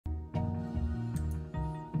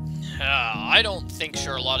I don't think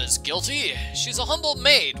Charlotta's guilty. She's a humble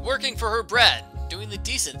maid, working for her bread, doing the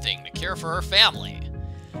decent thing to care for her family.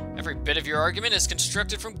 Every bit of your argument is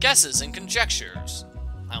constructed from guesses and conjectures.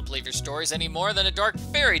 I don't believe your story's any more than a dark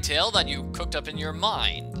fairy tale that you cooked up in your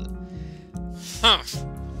mind. Humph.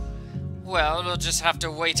 Well, we'll just have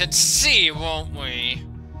to wait and see, won't we?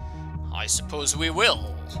 I suppose we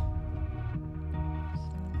will.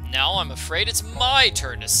 Now I'm afraid it's my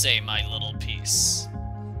turn to say my little piece.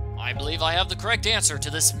 I believe I have the correct answer to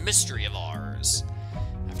this mystery of ours.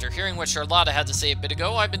 After hearing what Charlotta had to say a bit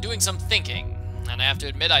ago, I've been doing some thinking, and I have to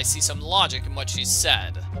admit I see some logic in what she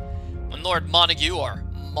said. When Lord Montague, or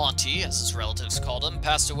Monty, as his relatives called him,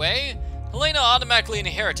 passed away, Helena automatically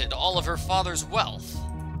inherited all of her father's wealth.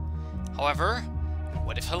 However,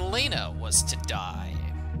 what if Helena was to die?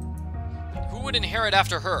 Who would inherit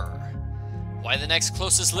after her? Why, the next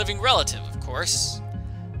closest living relative, of course.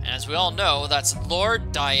 And as we all know, that's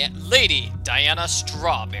Lady Diana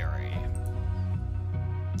Strawberry.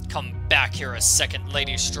 Come back here a second,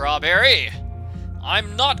 Lady Strawberry.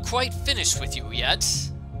 I'm not quite finished with you yet.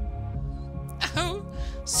 Oh,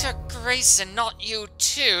 Sir Grayson, not you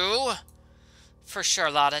too. For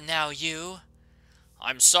Charlotta, now you.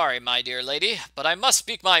 I'm sorry, my dear lady, but I must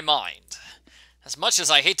speak my mind. As much as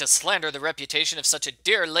I hate to slander the reputation of such a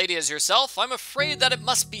dear lady as yourself, I'm afraid that it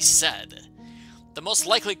must be said. The most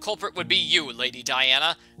likely culprit would be you, Lady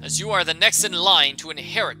Diana, as you are the next in line to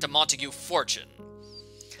inherit the Montague fortune.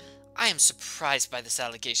 I am surprised by this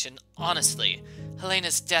allegation, honestly.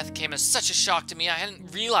 Helena's death came as such a shock to me, I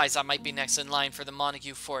hadn't realized I might be next in line for the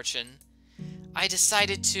Montague fortune. I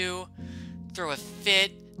decided to throw a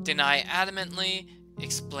fit, deny adamantly,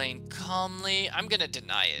 explain calmly. I'm gonna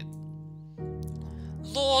deny it.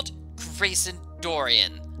 Lord Grayson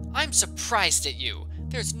Dorian, I'm surprised at you.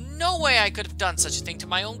 There's no way I could have done such a thing to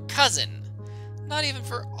my own cousin. Not even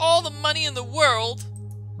for all the money in the world.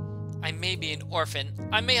 I may be an orphan.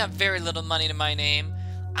 I may have very little money to my name.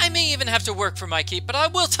 I may even have to work for my keep, but I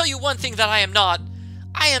will tell you one thing that I am not.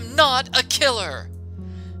 I am not a killer.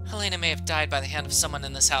 Helena may have died by the hand of someone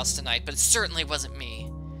in this house tonight, but it certainly wasn't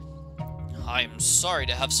me. I'm sorry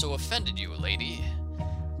to have so offended you, lady.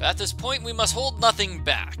 But at this point, we must hold nothing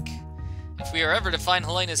back. If we are ever to find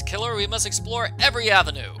Helena's killer, we must explore every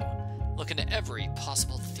avenue. Look into every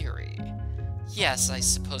possible theory. Yes, I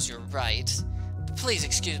suppose you're right. But please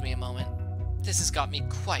excuse me a moment. This has got me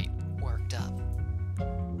quite worked up.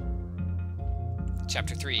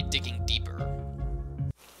 Chapter 3, Digging Deeper.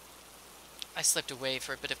 I slipped away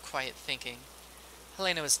for a bit of quiet thinking.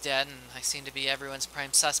 Helena was dead, and I seemed to be everyone's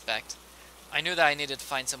prime suspect. I knew that I needed to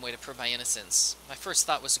find some way to prove my innocence. My first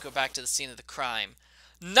thought was to go back to the scene of the crime.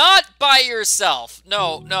 Not by yourself!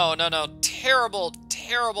 No. Terrible,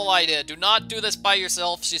 terrible idea. Do not do this by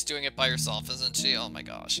yourself. She's doing it by herself, isn't she? Oh my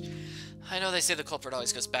gosh. I know they say the culprit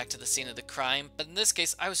always goes back to the scene of the crime, but in this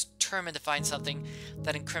case, I was determined to find something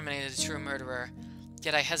that incriminated a true murderer.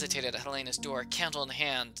 Yet I hesitated at Helena's door, candle in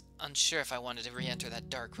hand, unsure if I wanted to re-enter that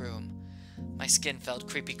dark room. My skin felt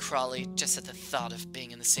creepy-crawly just at the thought of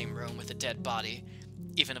being in the same room with a dead body,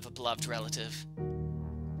 even of a beloved relative.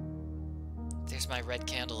 There's my red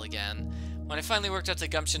candle again. When I finally worked up the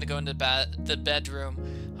gumption to go into the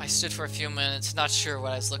bedroom, I stood for a few minutes, not sure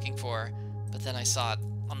what I was looking for, but then I saw it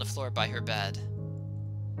on the floor by her bed.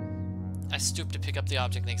 I stooped to pick up the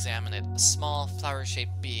object and examine it, a small,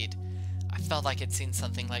 flower-shaped bead. I felt like I'd seen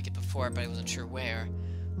something like it before, but I wasn't sure where.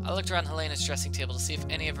 I looked around Helena's dressing table to see if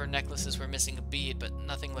any of her necklaces were missing a bead, but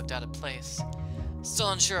nothing looked out of place.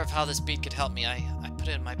 Still unsure of how this bead could help me, I put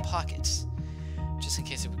it in my pocket, just in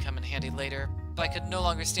case it would come in handy later, but I could no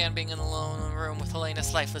longer stand being alone in a room with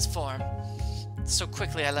Helena's lifeless form. So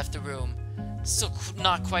quickly I left the room. Still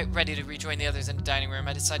not quite ready to rejoin the others in the dining room,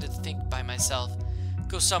 I decided to think by myself.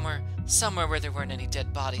 Go somewhere where there weren't any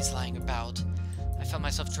dead bodies lying about. I felt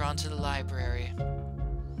myself drawn to the library.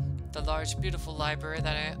 The large, beautiful library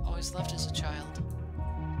that I always loved as a child.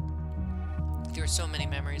 There were so many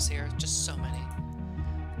memories here, just so many.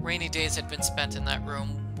 Rainy days had been spent in that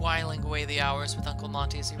room, whiling away the hours with Uncle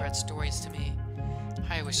Monty as he read stories to me.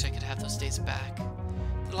 I wish I could have those days back.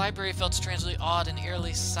 The library felt strangely odd and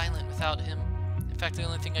eerily silent without him. In fact, the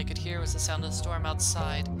only thing I could hear was the sound of the storm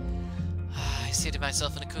outside. I seated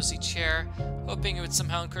myself in a cozy chair, hoping it would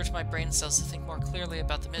somehow encourage my brain cells to think more clearly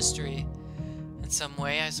about the mystery. In some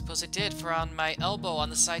way, I suppose it did, for on my elbow on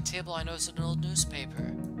the side table I noticed an old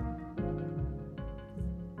newspaper.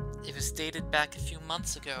 It was dated back a few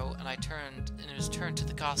months ago, and it was turned to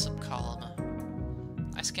the gossip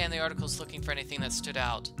column. I scanned the articles looking for anything that stood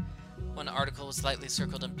out. One article was lightly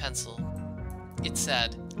circled in pencil. It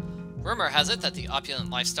said, Rumor has it that the opulent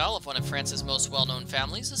lifestyle of one of France's most well-known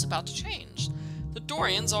families is about to change. The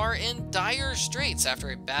Dorians are in dire straits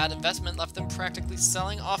after a bad investment left them practically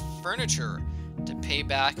selling off furniture to pay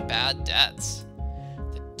back bad debts.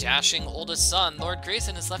 The dashing oldest son, Lord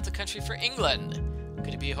Grayson, has left the country for England.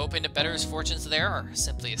 Could he be hoping to better his fortunes there, or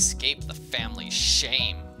simply escape the family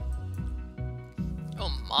shame? Oh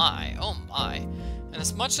my, oh my. And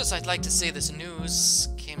as much as I'd like to say this news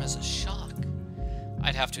came as a shock,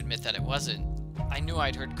 I'd have to admit that it wasn't. I knew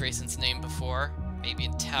I'd heard Grayson's name before, maybe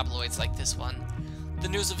in tabloids like this one. The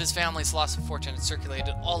news of his family's loss of fortune had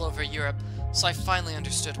circulated all over Europe, so I finally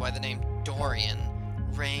understood why the name Dorian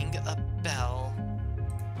rang a bell.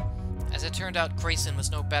 As it turned out, Grayson was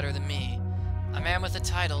no better than me. A man with a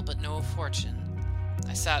title, but no fortune.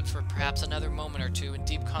 I sat for perhaps another moment or two in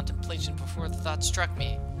deep contemplation before the thought struck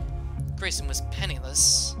me. Grayson was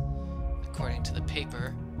penniless, according to the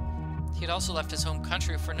paper. He had also left his home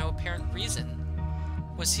country for no apparent reason.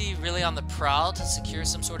 Was he really on the prowl to secure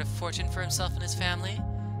some sort of fortune for himself and his family?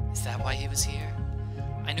 Is that why he was here?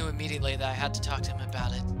 I knew immediately that I had to talk to him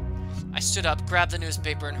about it. I stood up, grabbed the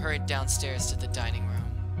newspaper, and hurried downstairs to the dining room.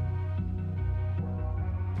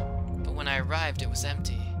 But when I arrived, it was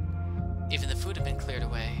empty. Even the food had been cleared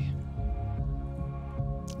away.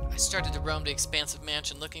 I started to roam the expansive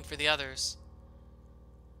mansion looking for the others.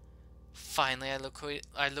 Finally, I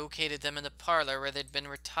located them in the parlor where they'd been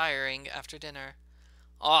retiring after dinner.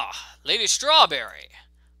 Ah, Lady Strawberry!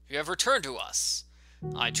 You have returned to us.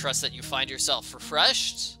 I trust that you find yourself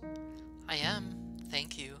refreshed? I am,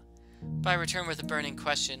 thank you. But I return with a burning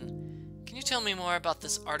question. Can you tell me more about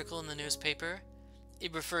this article in the newspaper?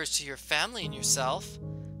 It refers to your family and yourself.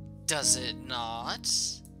 Does it not?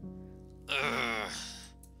 Ugh.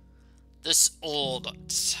 This old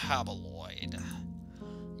tabloid.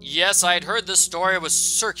 Yes, I had heard this story was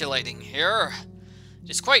circulating here.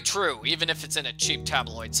 It's quite true, even if it's in a cheap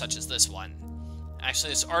tabloid such as this one. Actually,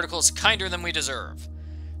 this article is kinder than we deserve.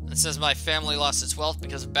 It says my family lost its wealth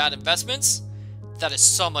because of bad investments. That is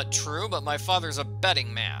somewhat true, but my father's a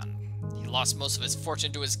betting man. He lost most of his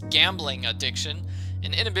fortune to his gambling addiction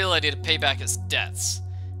and inability to pay back his debts.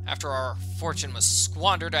 After our fortune was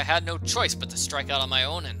squandered, I had no choice but to strike out on my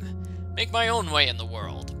own and make my own way in the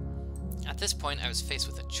world. At this point, I was faced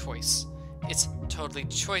with a choice. It's totally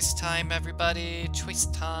choice time, everybody. Choice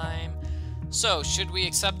time. So, should we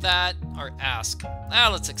accept that, or ask?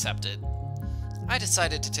 Let's accept it. I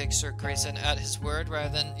decided to take Sir Grayson at his word rather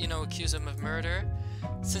than, accuse him of murder.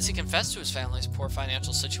 Since he confessed to his family's poor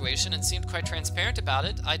financial situation and seemed quite transparent about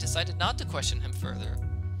it, I decided not to question him further.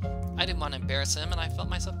 I didn't want to embarrass him, and I felt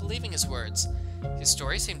myself believing his words. His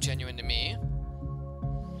story seemed genuine to me.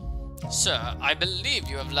 Sir, I believe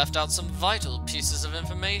you have left out some vital pieces of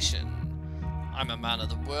information. I'm a man of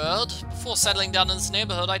the world. Before settling down in this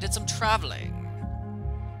neighborhood, I did some traveling.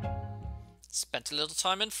 Spent a little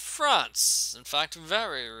time in France, in fact,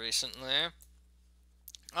 very recently.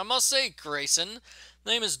 I must say, Grayson,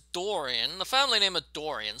 the name is Dorian. The family name of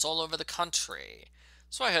Dorians all over the country.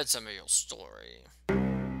 So I heard some of your story.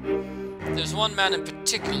 There's one man in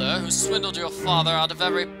particular who swindled your father out of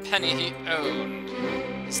every penny he owned.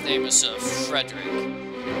 His name is Sir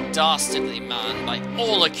Frederick. Dastardly man, by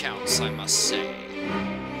all accounts, I must say.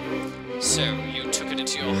 So, you took it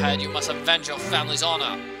into your head you must avenge your family's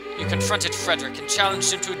honor. You confronted Frederick and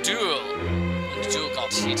challenged him to a duel. And the duel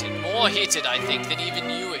got heated. More heated, I think, than even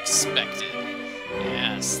you expected.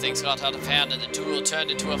 Yes, things got out of hand and the duel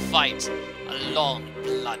turned into a fight. A long,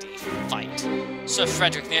 bloody fight. Sir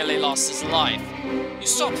Frederick nearly lost his life. You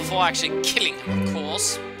stopped before actually killing him, of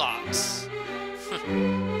course, but...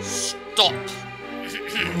 Stop!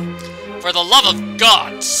 For the love of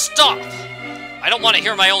God, stop! I don't want to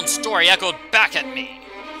hear my own story echoed back at me.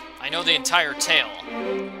 I know the entire tale.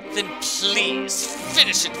 Then please,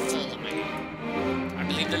 finish it for me. I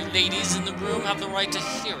believe the ladies in the room have the right to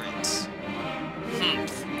hear it.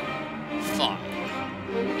 Fine.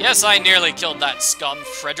 Yes, I nearly killed that scum,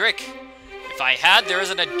 Frederick. If I had, there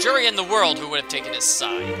isn't a jury in the world who would have taken his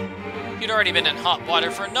side. He'd already been in hot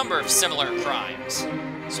water for a number of similar crimes.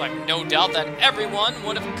 So I've no doubt that everyone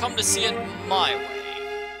would have come to see it my way.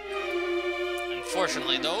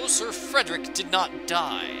 Unfortunately, though, Sir Frederick did not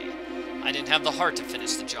die. I didn't have the heart to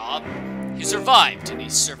finish the job. He survived, and he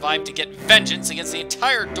survived to get vengeance against the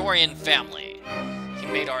entire Dorian family. He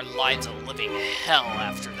made our lives a living hell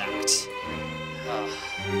after that.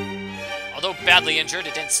 Although badly injured,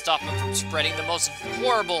 it didn't stop him from spreading the most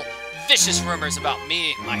horrible, vicious rumors about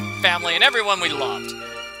me, my family, and everyone we loved.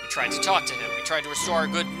 We tried to talk to him. We tried to restore our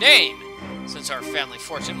good name, since our family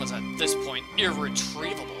fortune was at this point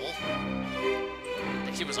irretrievable.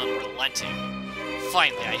 But he was unrelenting.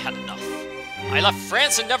 Finally, I had enough. I left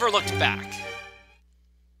France and never looked back.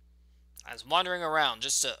 I was wandering around,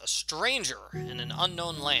 just a stranger in an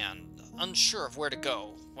unknown land, unsure of where to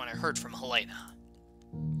go, when I heard from Helena.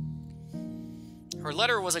 Her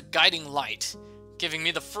letter was a guiding light, giving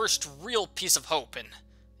me the first real piece of hope in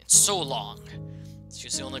so long. She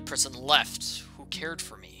was the only person left who cared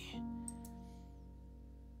for me.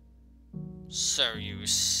 So you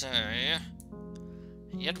say?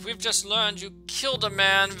 Yet we've just learned you killed a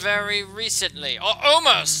man very recently. Or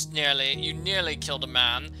almost nearly. You nearly killed a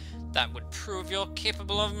man. That would prove you're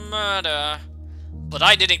capable of murder. But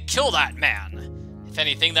I didn't kill that man. If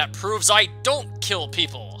anything, that proves I don't kill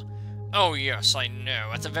people. Oh yes, I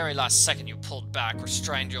know. At the very last second you pulled back,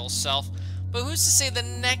 restrained yourself. But who's to say the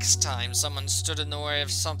next time someone stood in the way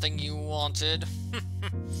of something you wanted?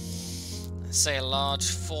 Say a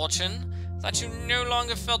large fortune? That you no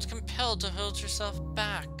longer felt compelled to hold yourself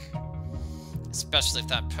back. Especially if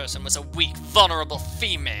that person was a weak, vulnerable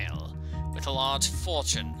female with a large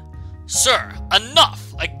fortune. Sir,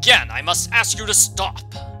 enough! Again, I must ask you to stop.